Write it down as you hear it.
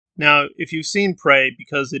Now, if you've seen Prey,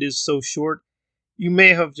 because it is so short, you may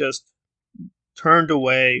have just turned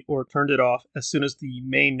away or turned it off as soon as the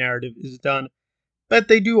main narrative is done, but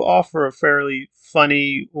they do offer a fairly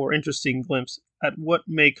funny or interesting glimpse at what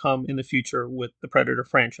may come in the future with the Predator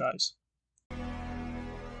franchise.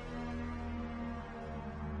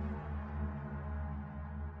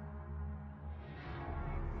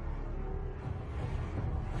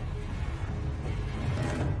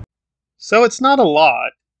 So it's not a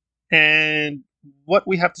lot, and what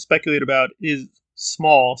we have to speculate about is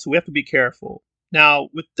small, so we have to be careful. Now,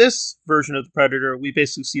 with this version of the Predator, we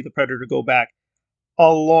basically see the Predator go back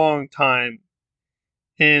a long time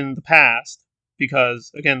in the past,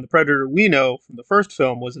 because, again, the Predator we know from the first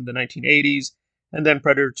film was in the 1980s, and then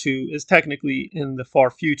Predator 2 is technically in the far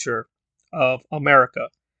future of America.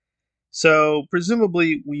 So,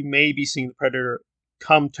 presumably, we may be seeing the Predator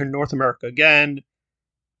come to North America again,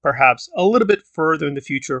 perhaps a little bit further in the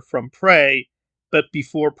future from Prey, but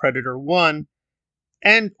before Predator 1,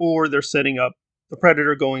 and or they're setting up the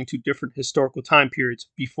Predator going to different historical time periods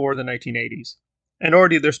before the 1980s. And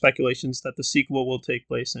already there's speculations that the sequel will take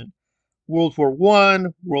place in World War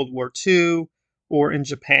One, World War Two, or in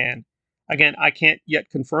Japan. Again, I can't yet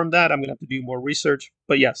confirm that. I'm going to have to do more research.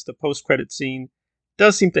 But yes, the post-credit scene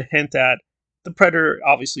does seem to hint at the Predator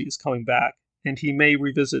obviously is coming back, and he may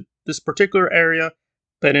revisit this particular area,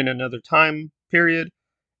 but in another time period,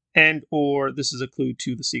 and or this is a clue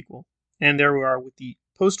to the sequel. And there we are with the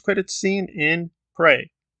post-credit scene in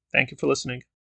Prey. Thank you for listening.